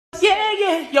Yeah,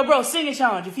 yeah. Yo, bro, singing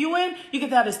challenge. If you win, you get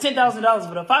to have this $10,000.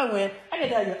 But if I win, I get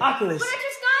to have your Oculus. But I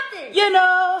just got this. You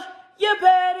know, you're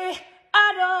petty.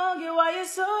 I don't get why you're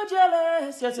so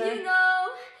jealous. Your turn. You know.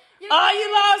 Oh,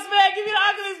 you lost, man. Give me the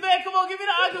Oculus, man. Come on, give me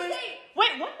the Oculus.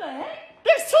 Wait, what the heck?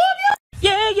 There's two of you?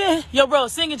 Yeah, yeah. Yo, bro,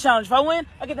 singing challenge. If I win,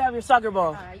 I get to have your soccer ball.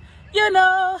 All right. You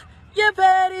know, you're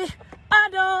petty. I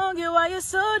don't get why you're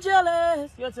so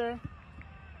jealous. Your turn.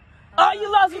 Oh,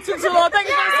 you lost. You took too long. Thank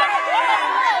you for the second.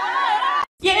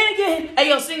 Yeah, yeah. Hey,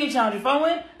 yo, singing challenge. If I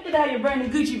win, I get to have your brand new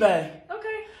Gucci bag.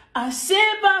 Okay. I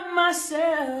sit by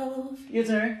myself. Your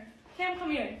turn. Cam,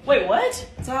 come here. Wait, what?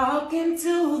 Talking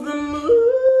to the moon.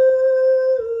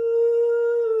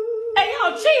 Hey,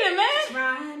 y'all cheating, man.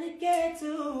 Trying to get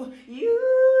to you.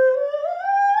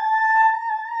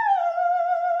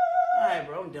 All right,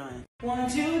 bro, I'm done. 1,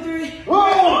 2, 3.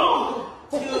 Whoa!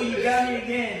 2, you got me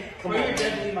again. Bro, you're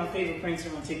definitely my favorite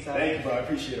prankster on TikTok. Thank you, bro. I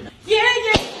appreciate it. Yeah,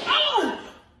 yeah. Oh!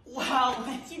 Wow,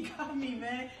 man, you got me,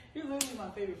 man. You're literally my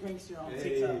favorite prankster on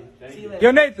TikTok. See you later.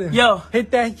 Yo, Nathan. Yo.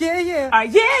 Hit that. Yeah, yeah. All right,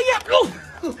 yeah, yeah.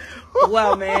 Ooh.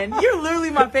 Wow, man. You're literally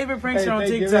my favorite prankster on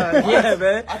TikTok. Yeah,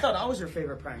 man. I thought I was your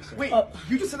favorite prankster. Wait,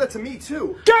 you just said that to me,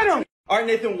 too. Get him! All right,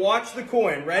 Nathan, watch the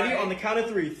coin. Ready? On the count of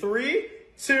 3. 3,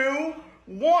 2,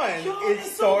 1. Yo, it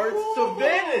that's starts so cool. to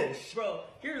vanish. Bro,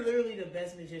 you're literally the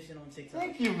best magician on TikTok.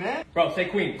 Thank you, man. Bro, say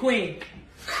queen. Queen.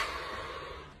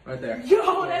 Right there.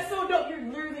 Yo, that's so dope. You're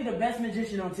literally the best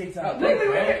magician on TikTok.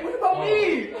 Wait, what about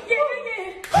me?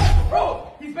 Yeah.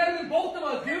 Bro, he's better than both of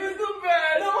us. Give us the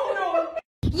best. No.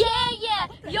 Yeah, yeah.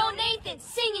 Yo, Nathan,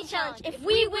 singing challenge. If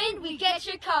we win, we get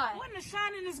your car. What in the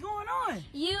shining is going on?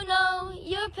 You know,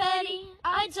 you're petty.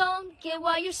 I don't get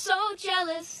why you're so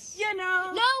jealous. You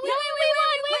know. No, we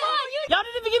won. Y'all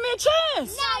didn't even give me a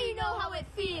chance. Now you know how it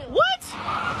feels. What?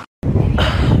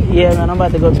 Yeah, man, I'm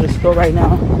about to go to the store right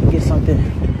now and get something.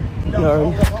 Hold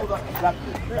on.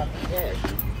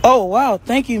 Oh, wow.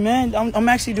 Thank you, man. I'm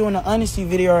actually doing an honesty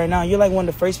video right now. You're like one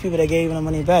of the first people that gave the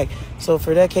money back. So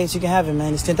for that case, you can have it,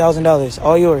 man. It's $10,000.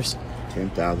 All yours.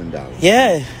 $10,000.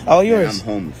 Yeah, all yours. I'm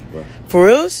homeless, bro. For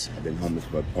reals? I've been homeless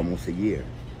for almost a year.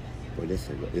 But this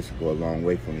will go a long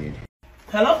way for me.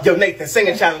 Hello? Yo, Nathan,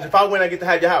 singing challenge. If I win, I get to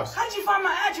have your house. How'd you find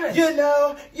my address? You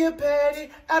know, you're petty.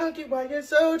 I don't get why you're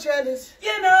so jealous.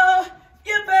 You know,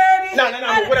 you're petty. No,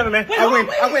 whatever, man. I win,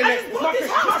 man. It's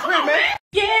my crib, man.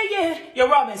 Yeah, yeah. Yo,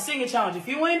 Robin, singing challenge. If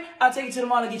you win, I'll take you to the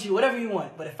mall and get you whatever you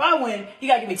want. But if I win, you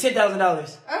gotta give me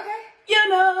 $10,000. Okay. You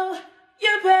know,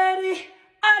 you're petty.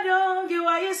 I don't get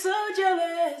why you're so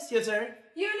jealous. Your turn.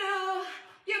 You know.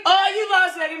 Oh, you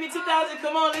lost. You gotta give me $2,000.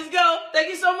 Come on, let's go. Thank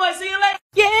you so much. See you later.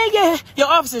 Yeah, yeah. Yo,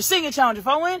 officer, singing challenge. If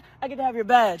I win, I get to have your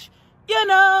badge. You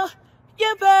know,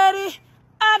 you're petty.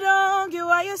 I don't get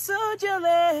why you're so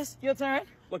jealous. Your turn.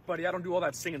 Look, buddy, I don't do all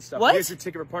that singing stuff. What? Here's your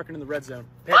ticket for parking in the red zone.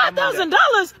 $5,000? Man,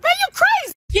 you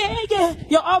crazy. Yeah, yeah.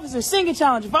 Yo, officer, singing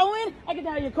challenge. If I win, I get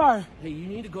to have your car. Hey, you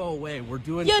need to go away. We're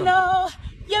doing You something. know,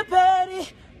 you're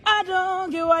petty. I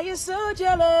don't get why you're so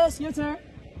jealous. Your turn.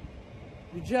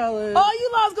 You're jealous. Oh, you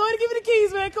lost. Go ahead and give me the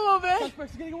keys, man. Come on, man.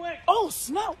 Suspect's getting away. Oh,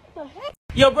 snap. What the heck?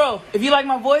 Yo, bro, if you like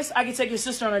my voice, I can take your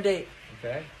sister on a date.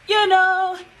 Okay. You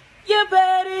know, you're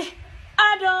petty.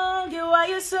 I don't get why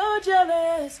you're so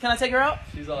jealous. Can I take her out?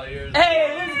 She's all yours.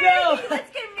 Hey, let's go.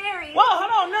 Let's get married. Whoa,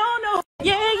 hold on. No.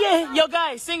 Yeah, yeah. Yo,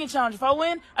 guys, singing challenge. If I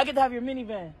win, I get to have your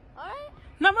minivan. All right.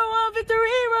 #1 victory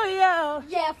royale.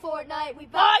 Yeah, Fortnite. We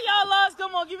Oh, back. y'all lost.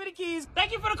 Come on, give me the keys.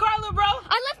 Thank you for the car, little bro.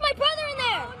 I left my brother in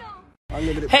there. Oh,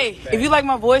 no. Hey, if you like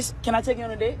my voice, can I take you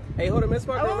on a date? Hey, hold on, Miss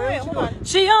Parker. Hold on.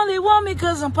 She only want me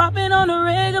cause I'm popping on the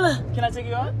regular. Can I take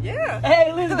you out? Yeah.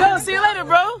 Hey, let's go. See you later,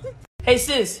 bro. Hey,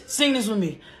 sis, sing this with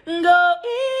me. Go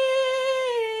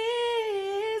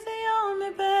easy on me,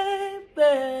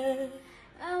 baby.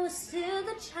 I was still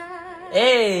the child.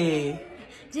 Hey.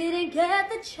 Didn't get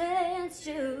the chance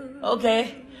to.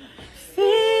 Okay. Feel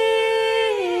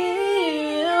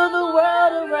the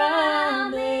world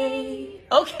around me.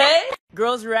 Okay.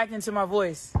 Girls reacting to my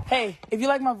voice. Hey, if you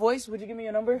like my voice, would you give me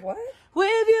your number? What?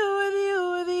 With you.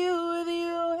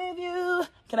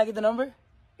 Can I get the number?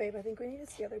 Babe, I think we need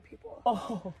to see other people.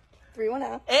 Oh.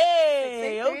 310.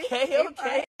 Hey, 663,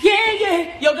 okay.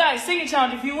 Yeah. Yo, guys, singing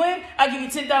challenge. If you win, I'll give you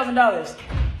 $10,000.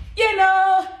 You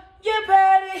know, you're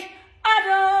petty. I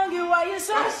don't get why you're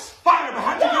so... Fire, but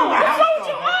how you do my What's house, wrong with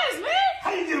though, your bro? eyes, man?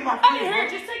 How you do my I didn't hear it.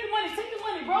 Just take the money. Take the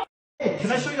money, bro. Hey,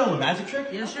 can I show you a magic trick?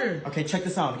 Yeah, sure. Okay, check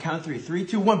this out. On the count of 3. 3,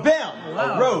 2, 1, bam!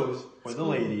 Wow. A rose for the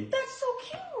lady. That's so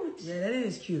cute. Yeah, that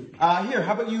is cute. Here,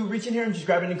 how about you reach in here and just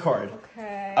grab any card?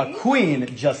 Okay. A queen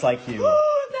just like you.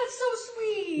 Oh, that's so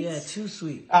sweet. Yeah, too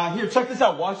sweet. Here, check this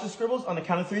out. Watch the scribbles on the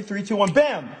count of 3. 3, 2, 1,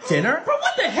 bam! Dinner? Bro,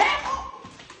 what the heck?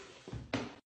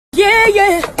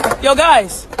 Yeah. Yo,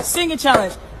 guys, singing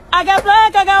challenge. I got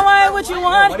black, I got white, what you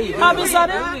want? Hop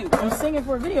inside it. I'm singing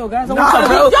for a video, guys. I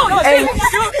want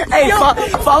Hey,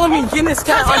 follow me. Get in this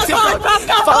cat on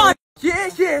TikTok.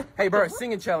 Yeah. Hey, bro,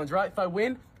 singing challenge, right? If I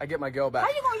win, I get my girl back. How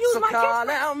you gonna use my call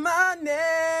kids? out my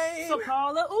name. So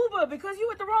call an Uber because you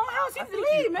at the wrong house. You need to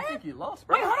leave, man. I think you lost,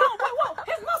 bro. Wait, hold on. Wait, whoa.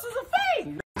 His muscles are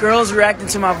fake. Girls reacting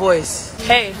to my voice.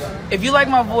 Hey, if you like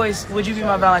my voice, would you be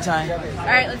my Valentine? All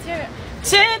right, let's hear it.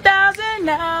 10,000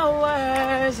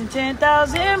 hours and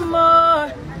 10,000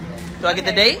 more. Do I get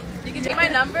the date? You can take my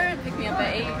number and pick me up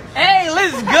at 8. Hey,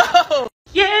 let's go.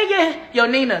 Yeah. Yo,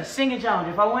 Nina, singing challenge.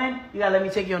 If I win, you gotta let me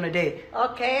take you on a date.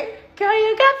 Okay. Girl,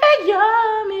 you got that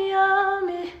yummy.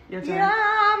 Your turn.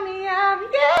 Yummy, yeah.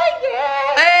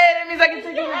 Hey, that means I can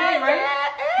take you on a date, right?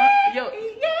 Yo.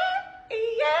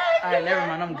 Yeah. All right, never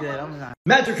mind. I'm good. I'm not.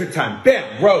 Magic trick time.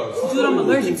 Bam, rose. Dude, I'm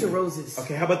allergic to roses.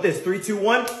 Okay, how about this? 3, 2,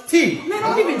 1, tea. Man,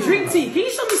 I don't even drink tea. Can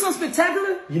you show me something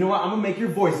spectacular? You know what? I'm gonna make your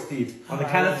voice deep. On the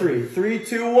count of 3. 3,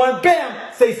 2, 1,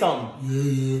 bam! Say something.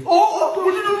 Yeah. Oh,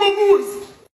 what you do my voice?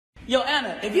 Yo,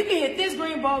 Anna, if you can hit this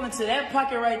green ball into that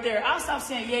pocket right there, I'll stop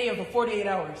saying yeah for 48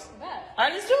 hours. All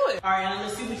right, let's do it. All right, Anna,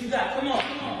 let's see what you got. Come on.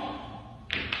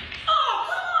 Oh,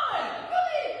 come on.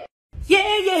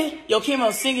 Really? Yeah. Yo, Kimo,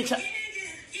 sing it.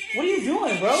 What are you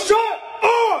doing, bro? Shut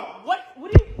up! What are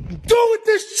you Do with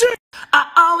this shit! I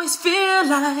always feel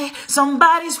like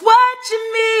somebody's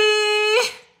watching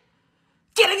me.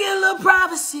 Gotta get a little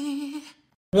privacy.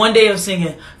 One day of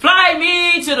singing, fly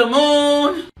me to the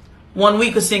moon. 1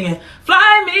 week of singing,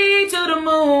 fly me to the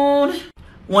moon.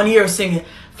 1 year of singing,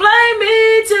 fly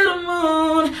me to the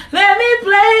moon. Let me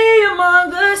play among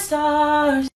the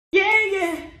stars.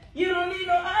 Yeah. You don't need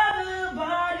no other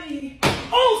body.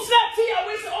 Oh, snap, T, I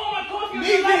wasted all my coffee on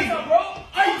your laptop, bro.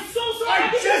 I'm so sorry.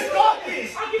 I just got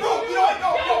this! Bro, you know what? No,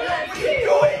 what are you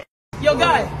doing? Yo,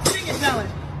 guys, singing challenge.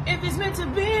 If it's meant to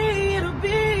be, it'll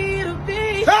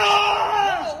be.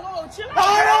 Ah! Whoa, chill out. I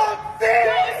don't see Yo,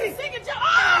 it! it's a singing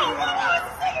challenge. Oh, whoa, it's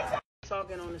a singing challenge.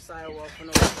 Talking on the sidewalk for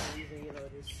no reason, you know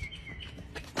this.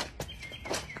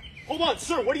 Hold on,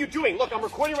 sir, what are you doing? Look, I'm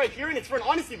recording right here and it's for an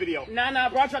honesty video. Nah,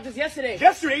 bro, I dropped this yesterday.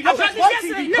 Yesterday? No, I dropped that's my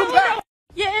this yesterday. TV. Come back.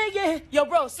 Yeah. Yo,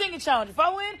 bro, singing challenge. If I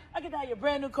win, I get to have your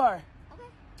brand new car. Okay.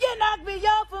 You knock me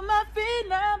off of my feet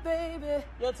now, baby.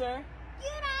 Your turn. You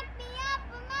knocked me up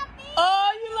on my feet.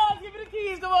 Oh, you lost. Give me the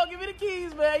keys. Come on, give me the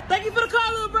keys, man. Thank you for the car,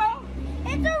 little bro.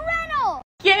 It's a rental.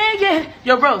 Yeah.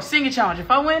 Yo, bro, singing challenge. If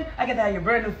I win, I get to have your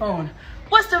brand new phone.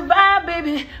 What's the vibe,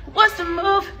 baby? What's the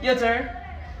move? Your turn.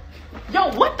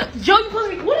 Yo, what the? Yo, you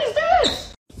supposed to be, what is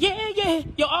this? Yeah.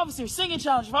 Yo, officer, singing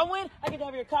challenge. If I win, I get to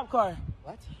have your cop car.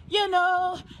 What? You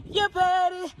know, you're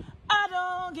petty. I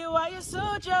don't get why you're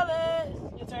so jealous.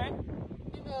 Your turn.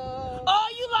 Oh,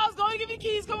 you lost. Go and give me the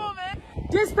keys. Come on, man.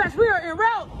 Dispatch, we are en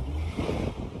route.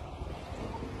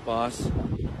 Boss,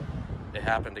 it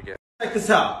happened again. Check this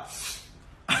out.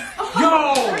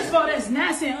 Yo! First of all, that's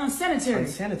nasty and unsanitary.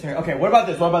 Sanitary. Okay, what about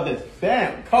this?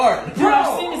 Bam, card. Bro,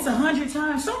 I've seen this 100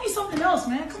 times. Show me something else,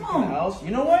 man. Come on. Else?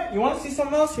 You know what? You want to see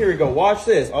something else? Here we go. Watch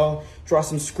this. I'll draw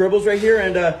some scribbles right here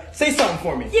and say something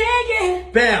for me. Yeah.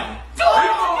 Bam. Dude, how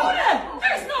did you do that?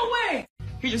 There's no way.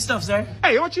 Here's your stuff, sir.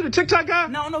 Hey, aren't you the TikTok guy?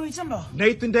 No, who you talking about?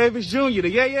 Nathan Davis Jr., the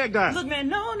yeah guy. Look, man,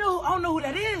 no, I don't know who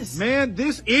that is. Man,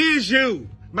 this is you.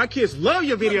 My kids love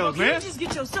your videos, Look, bro, man. Can you just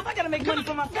get your stuff? I gotta make money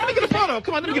for my family. Let me get a photo.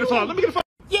 Come on, let me get a photo.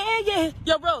 Yeah.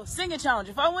 Yo, bro, singing challenge.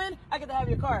 If I win, I get to have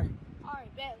your car. All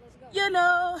right, bet. Let's go. You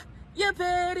know, you're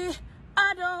petty.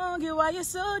 I don't get why you're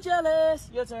so jealous.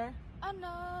 Your turn. I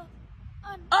know.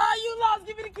 Oh, you lost.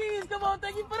 Give me the keys. Come on.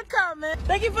 Thank you for the car,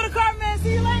 man.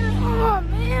 See you later. Oh,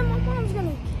 man, my mom's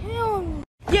gonna kill me.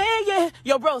 Yeah.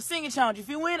 Yo, bro, singing challenge. If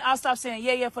you win, I'll stop saying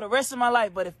yeah for the rest of my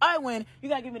life. But if I win, you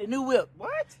gotta give me the new whip.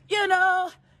 What? You know,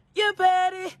 you're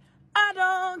petty. I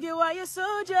don't get why you're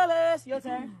so jealous. Your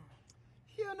turn.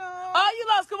 You know. Oh, you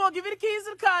lost. Come on, give me the keys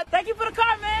to the car. Thank you for the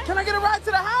car, man. Can I get a ride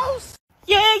to the house?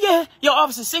 Yeah. Yo,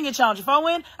 officer, singing challenge. If I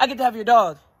win, I get to have your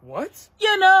dog. What?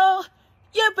 You know,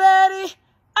 you're petty.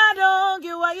 I don't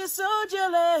get why you're so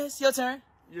jealous. Your turn.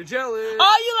 You're jealous.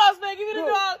 Oh, you lost, man. Give me the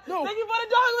dog. No. Thank you for the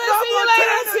dog,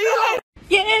 man. See you later.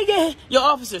 Yeah. Yo,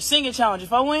 officer, singing challenge.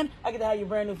 If I win, I get to have your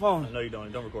brand new phone. No, you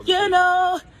don't. Don't record. You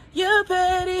know, you're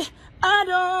petty. I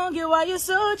don't get why you're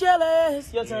so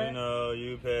jealous. Your turn. You know,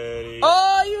 you petty.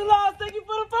 Oh, you lost. Thank you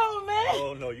for the phone, man.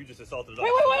 Oh, no, you just assaulted us.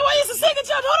 Wait. It's a singing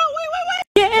challenge. Hold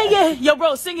on. Wait. Yeah. Yo,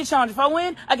 bro, singing challenge. If I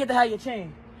win, I get to have your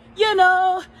chain. You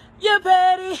know, you're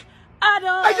petty. I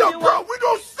don't. Hey, yo, bro, we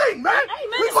don't sing, man. Hey,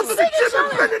 man, We it's go a to the singing gym and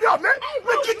challenge. blend it up, man. Hey,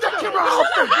 bro, Let's get that shut camera up. out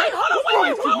there. Hey, hold on.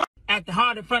 What's wrong with you? Acting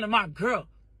hard in front of my girl.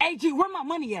 AG, where my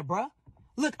money at, bro?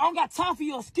 Look, I don't got time for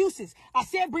your excuses. I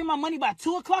said bring my money by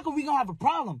 2 o'clock or we gonna have a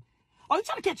problem. Are you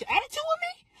trying to catch an attitude with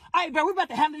me? All right, bro, we about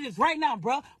to handle this right now,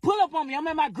 bro. Pull up on me. I'm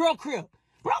at my girl crib.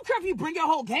 Bro, I don't care if you bring your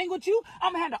whole gang with you.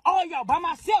 I'm gonna handle all y'all by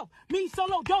myself. Me,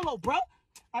 solo, dolo, bro.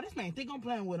 Oh, this man think I'm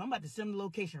playing with him. I'm about to send him the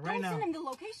location right now. Don't send him the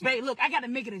location. Babe, look, I got to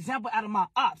make an example out of my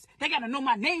ops. They got to know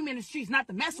my name in the streets, not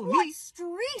to mess with me. What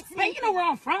streets? Babe, you know where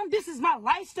I'm from. This is my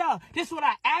lifestyle. This is what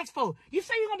I asked for. You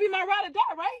say you're going to be my ride or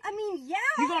die, right? I mean, yeah.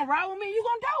 You going to ride with me? You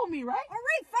going to die with me, right? All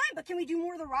right, fine, but can we do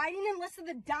more of the riding and less of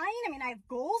the dying? I mean, I have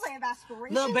goals, I have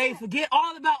aspirations. Look, babe, forget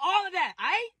all about all of that, all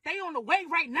right? They on the way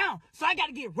right now, so I got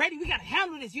to get ready. We got to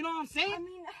handle this, you know what I'm saying? I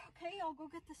mean, okay, I'll go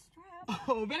get the strap.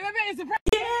 Oh, baby, it's a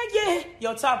yeah.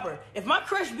 Yo, Topper, if my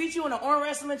crush beat you in an arm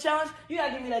wrestling challenge, you got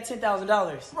to give me that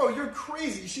 $10,000. Bro, you're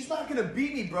crazy. She's not gonna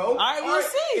beat me, bro. All right, we'll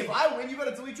see. If I win, you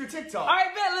gotta delete your TikTok. All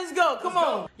right, bet, let's go. Come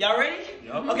on. Y'all ready?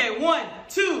 Yep. Okay, 1,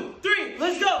 2, 3,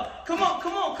 let's go. Come on.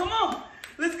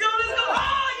 Let's go.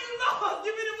 Oh, you lost.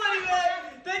 Give me the money,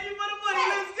 man. Thank you for the money.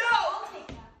 Let's go.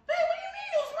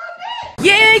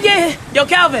 Yeah. Yo,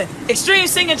 Calvin, extreme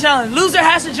singing challenge. Loser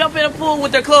has to jump in a pool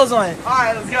with their clothes on. All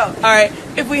right, let's go. All right,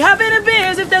 if we hop in the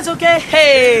beers, if that's okay.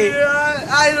 Hey.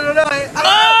 I don't know.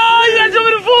 Oh, you gotta jump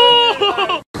in the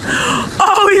pool.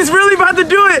 Oh, he's really about to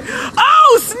do it.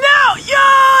 Oh, snap. Yo,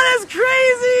 that's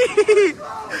crazy.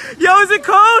 Yo, is it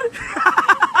cold?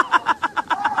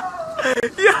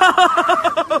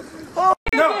 Yo.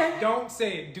 No, don't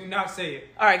say it. Do not say it.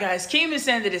 All right, guys. Keem is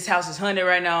saying that his house is haunted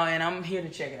right now, and I'm here to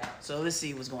check it out. So let's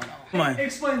see what's going on. Come on.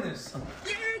 Explain this. Do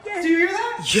you hear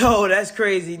that? Yo, that's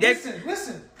crazy.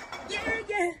 Listen.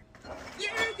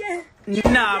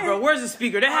 Nah, bro. Where's the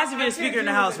speaker? There has to be a speaker in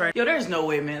the house, right? Yo, there's no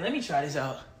way, man. Let me try this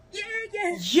out.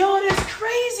 Yo, that's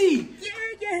crazy.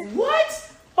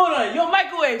 What? Hold on. Yo,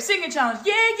 microwave singing challenge.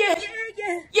 Yeah.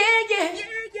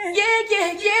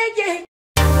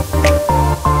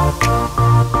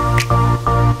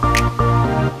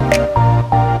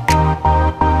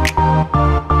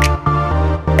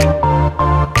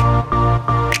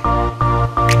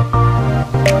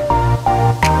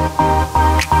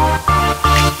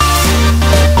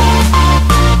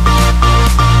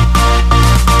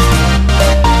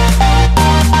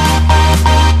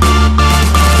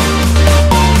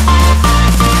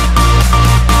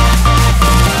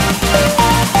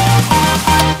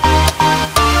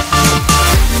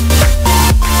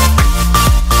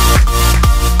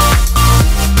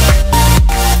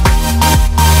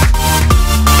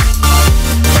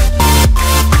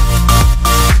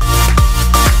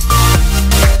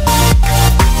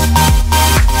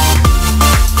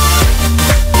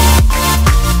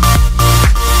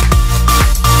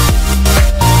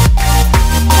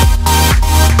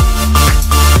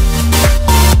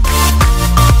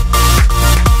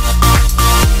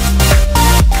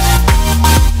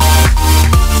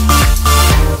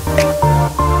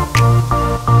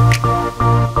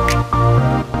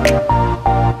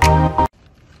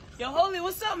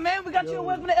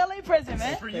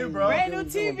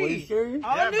 TV.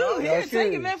 All new. Here,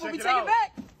 take it, man. Before we take it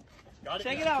back.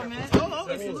 Check it out, man. Oh,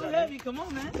 it's a little heavy. Come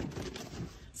on, man.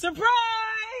 Surprise!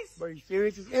 Bro, you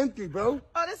serious? It's empty, bro.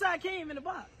 Oh, that's how I came in the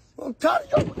box. I'm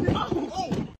tired of you.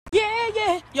 Oh.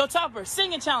 Yeah. Yo, Topper,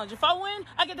 singing challenge. If I win,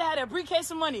 I get to have that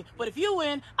briefcase of money. But if you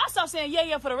win, I stop saying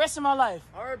yeah for the rest of my life.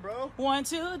 All right, bro. 1,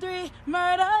 2, 3,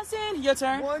 murder scene. Your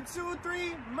turn. 1, 2,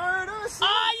 3, murder scene.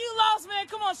 Ah, you lost, man.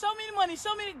 Come on, show me the money.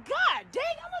 Show me the... God dang,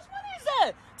 how much money is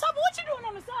that? Topper, what you doing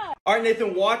on the side? All right,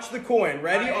 Nathan, watch the coin.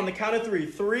 Ready? Right. On the count of 3.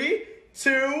 3,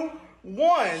 2,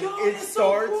 1. Yo, it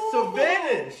starts to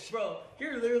vanish. Bro,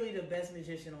 you're literally the best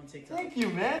magician on TikTok. Thank you,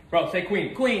 man. Bro, say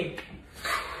queen. Queen.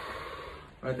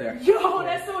 Right there. Yo,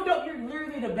 that's so dope. You're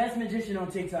literally the best magician on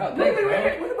TikTok. Wait,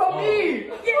 what about me?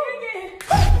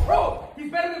 Yeah. Bro, he's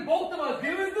better than both of us. He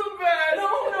was the best.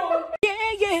 No.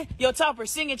 Yeah. Yo, Topper,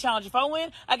 singing challenge. If I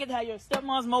win, I get to have your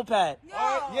stepmom's moped. No.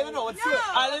 All right. No. Let's do it.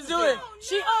 All right, let's do it.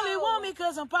 She only want me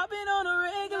because I'm popping on a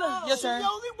regular. Yes, sir. She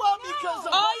only want me because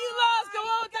I'm... Oh, you lost. Come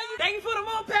on. Thank you for the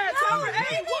moped, Topper.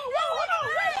 Hey, whoa.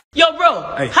 Yo, bro,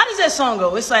 How does that song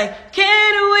go? It's like,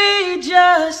 can we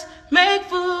just make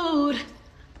food?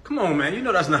 Come on, man. You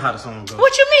know that's not how the song goes.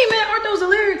 What you mean, man? Aren't those the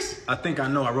lyrics? I think I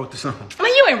know. I wrote the song. I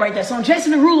mean, you ain't write that song.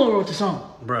 Jason Derulo wrote the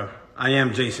song. Bruh, I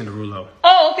am Jason Derulo.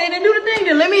 Oh, okay. Then do the thing.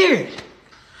 Then let me hear it.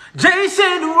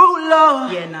 Jason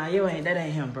Derulo. Yeah, nah, you ain't. That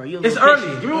ain't him, bro. It's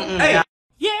early. Hey.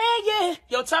 Yeah.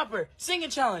 Yo, Topper, singing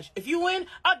challenge. If you win,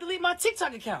 I'll delete my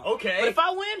TikTok account. Okay. But if I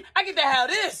win, I get to have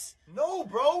this. No,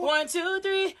 bro. 1, 2,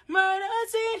 3, murder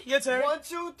scene. Your turn. 1,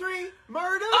 2, 3,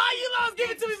 murder. Oh, you lost.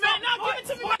 Give it to me, man. Now give it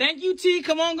to me. Thank you, T.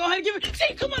 Come on, go ahead and give it.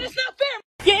 T, come on, it's not fair.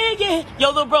 Yeah. Yo,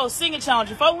 little bro, singing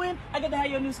challenge. If I win, I get to have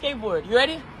your new skateboard. You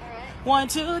ready? 1,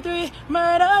 2, 3,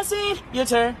 murder scene. Your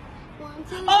turn. 1,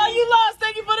 2, Oh, you lost.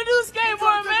 Thank you for the new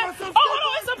skateboard, man. Oh, hold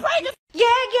on, it's a prank. Yeah.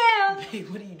 Hey,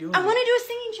 what are you doing? I want to do a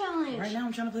singing challenge. Right now,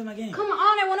 I'm trying to play my game. Come on,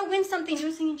 I want to win something. Do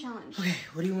a singing challenge. Okay,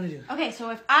 what do you want to do? Okay, so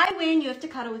if I win, you have to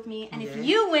cuddle with me, and if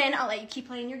you win, I'll let you keep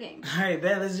playing your game. All right,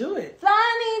 bet. Let's do it.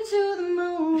 Fly me to the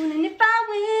moon, and if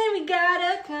I win, we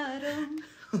gotta cuddle.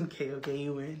 Okay,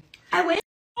 you win. I win.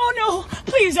 Oh no,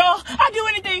 please, y'all. I'll do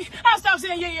anything. I'll stop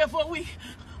saying yeah for a week.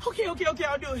 Okay, I'll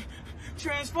do it.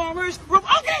 Transformers,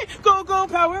 okay, go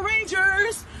Power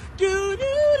Rangers. Do.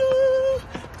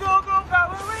 Go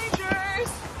Power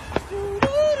Rangers. Do.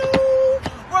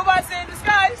 Robots in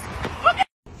disguise. Okay.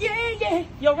 Yeah.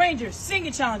 Yo, Rangers,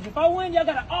 singing challenge. If I win, y'all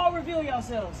gotta all reveal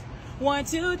yourselves. 1,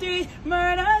 2, 3,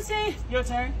 murder scene. Your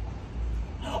turn.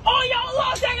 Oh, y'all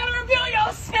lost. Y'all gotta reveal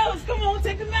yourselves. Come on,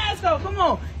 take the mask off. Come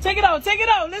on, take it out.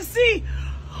 Let's see.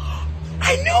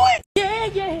 I knew it.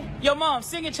 Yeah. Yo, mom,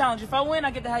 singing challenge. If I win,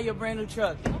 I get to have your brand new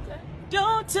truck. Okay.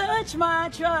 Don't touch my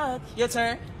truck. Your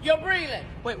turn. You're breathing.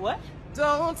 Wait, what?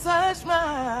 Don't touch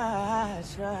my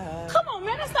truck. Come on,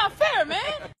 man. That's not fair,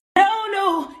 man.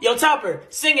 No. Yo, Topper,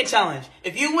 singing challenge.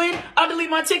 If you win, I'll delete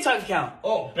my TikTok account.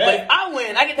 Oh, But bet. if I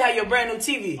win, I get to have your brand new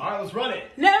TV. All right, let's run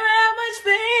it. Never had much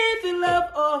faith in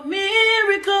love or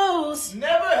miracles.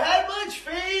 Never had much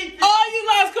faith. Oh, you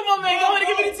lost. Come on, man. Go ahead and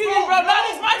give me the TV, bro. That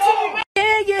is my TV, man.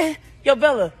 Yeah. Yo,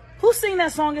 Bella, who sing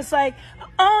that song? It's like,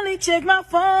 I only check my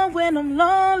phone when I'm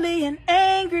lonely and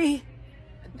angry.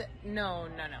 No.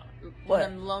 What?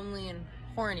 When I'm lonely and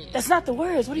horny. That's not the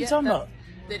words. What are you talking about?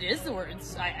 That is the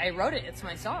words. I wrote it. It's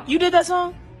my song. You did that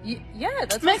song? Yeah,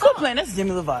 that's Man, my quit song. playing. That's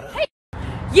Demi Lovato. Hey.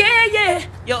 Yeah.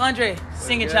 Yo, Andre,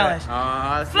 singing challenge.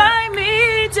 Fly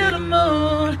me to the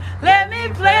moon. Let me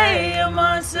play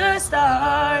among the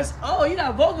stars. Oh, you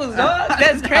got vocals, dog.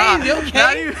 That's crazy.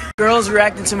 Okay. Girls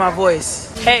reacting to my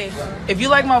voice. Hey, if you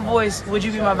like my voice, would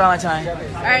you be my Valentine? All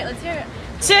right, let's hear it.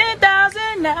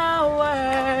 10,000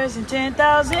 hours and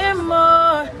 10,000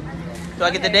 more. Do I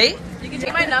get the date? You can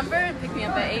take my number and pick me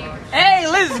up at 8. Hey,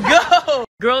 let's go.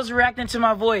 Girls reacting to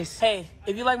my voice. Hey,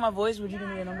 if you like my voice, would you give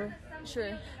me your number?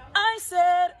 Sure. I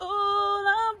said, ooh,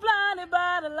 I'm blinded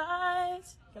by the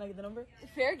lights. Can I get the number?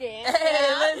 Fair game.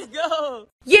 Hey, let's go.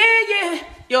 Yeah.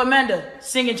 Yo, Amanda,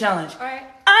 singing challenge. All right.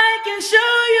 I can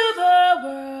show you the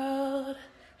world.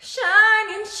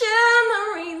 Shining,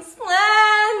 shimmering,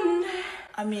 splendid.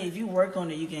 I mean, if you work on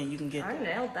it, you can get I there.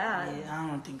 nailed that. Yeah, I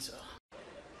don't think so.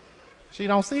 She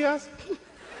don't see us?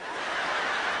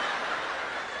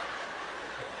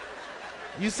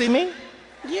 You see me?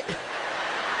 Yeah.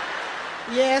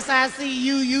 Yes, I see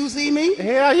you. You see me?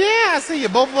 Hell yeah, I see you.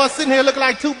 Both of us sitting here looking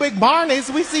like two big Barneys.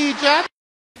 We see each other.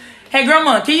 Hey,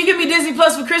 Grandma, can you give me Disney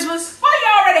Plus for Christmas? Well, you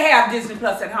already have Disney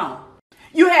Plus at home.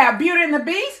 You have Beauty and the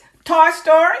Beast, Toy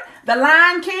Story, The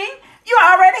Lion King. You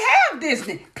already have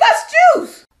Disney, plus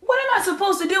Juice. What am I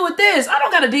supposed to do with this? I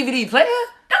don't got a DVD player.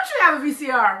 Don't you have a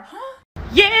VCR? Huh?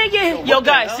 Yeah. Yo,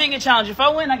 guys, singing challenge. If I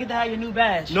win, I get to have your new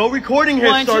badge. No recording here,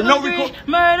 1, 2, sir. No 3, recording.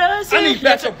 murder scene. I need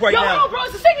backup right now. Yo, bro,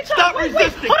 it's a singing challenge. Stop wait,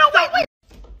 resisting. Hold on, wait.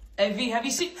 Hey, V, have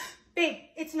you seen? Babe,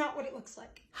 it's not what it looks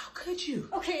like. How could you?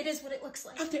 Okay, it is what it looks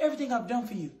like. After everything I've done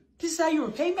for you, this is how you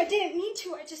repay me? I didn't mean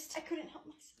to. I couldn't help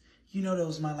myself. You know that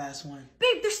was my last one.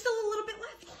 Babe, there's still a little bit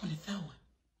left. I wanted that one.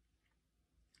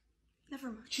 Never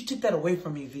mind. But you took that away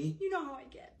from me, V. You know how I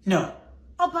get. No.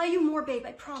 I'll buy you more, babe.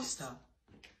 I promise. Just stop.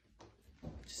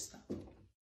 Just stop.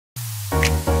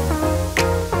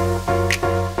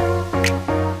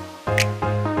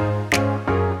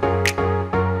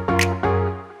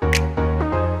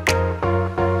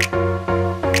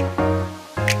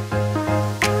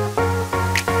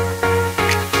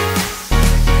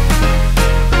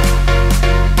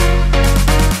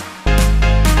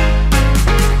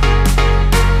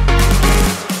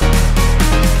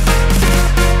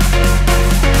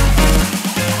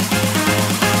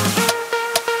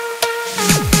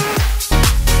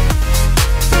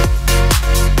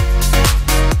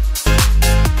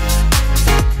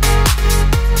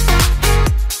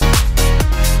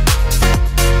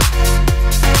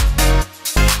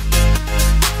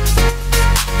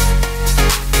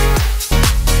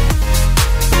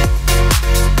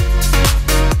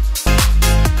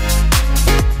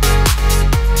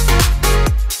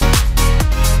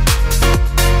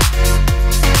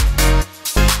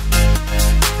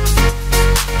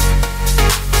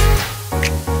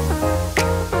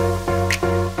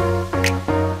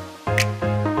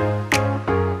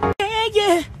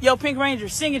 Pink Ranger,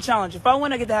 singing challenge. If I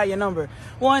win, I get to have your number.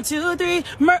 1, 2, 3.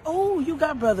 Oh, you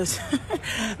got brothers.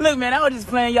 Look, man, I was just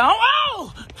playing y'all.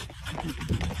 Oh!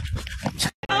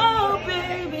 Oh,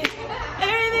 baby,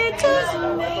 everything's just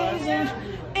amazing.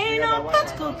 Ain't no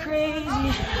buts go crazy.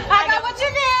 I got what you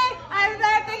need. I'm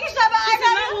not thinking shop. I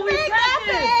got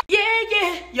it.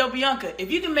 Yeah. Yo, Bianca, if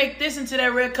you can make this into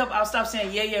that red cup, I'll stop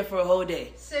saying yeah for a whole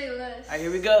day. Say less. All right,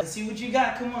 here we go. Let's see what you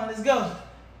got. Come on, let's go.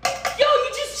 Yo, you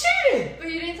just cheated.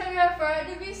 But you didn't tell me how far I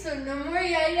had to be, so no more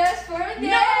yes for a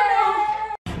day.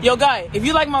 No. Yo, guy, if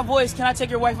you like my voice, can I take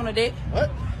your wife on a date? What?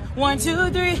 1, 2,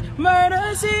 3,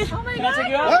 murder scene. Oh my God. Can I take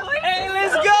you out? What? Hey,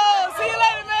 let's go. See you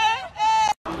later, man.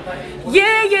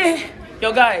 Hey. Yeah.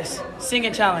 Yo, guys,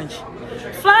 singing challenge.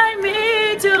 Fly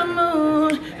me to the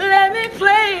moon. Let me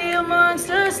play amongst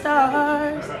the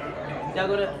stars. Y'all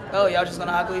go to, oh, y'all just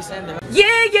gonna ugly send it.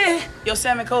 Yeah. Yo,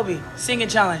 Sam and Kobe, singing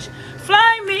challenge.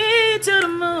 Fly me to the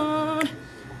moon.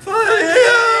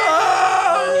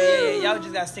 Y'all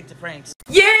just gotta stick to pranks.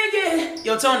 Yeah.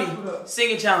 Yo, Tony,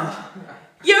 singing challenge.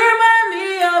 You remind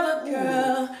me of a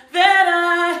girl that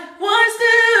I once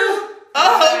knew.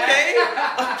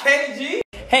 Oh, okay, G.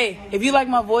 Hey, if you like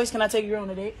my voice, can I take you on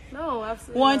a date? No,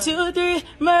 absolutely. 1, 2, 3,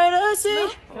 murder scene.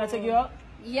 Can I take you out?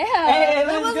 Yeah. Hey,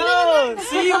 let's go.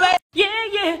 See you later.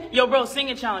 Yeah. Yo, bro,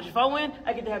 singing challenge. If I win,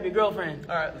 I get to have your girlfriend.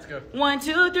 All right, let's go. 1,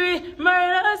 2, 3,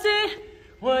 murder scene.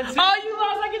 1, 2. Oh, you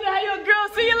lost. I get to have your girl.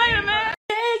 See you later, man.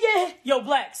 Yeah. Yo,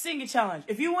 Black, singing challenge.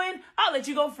 If you win, I'll let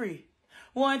you go free.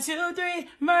 1, 2, 3,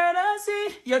 murder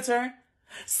scene. Your turn.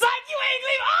 Psych, you ain't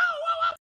leave. Oh, whoa.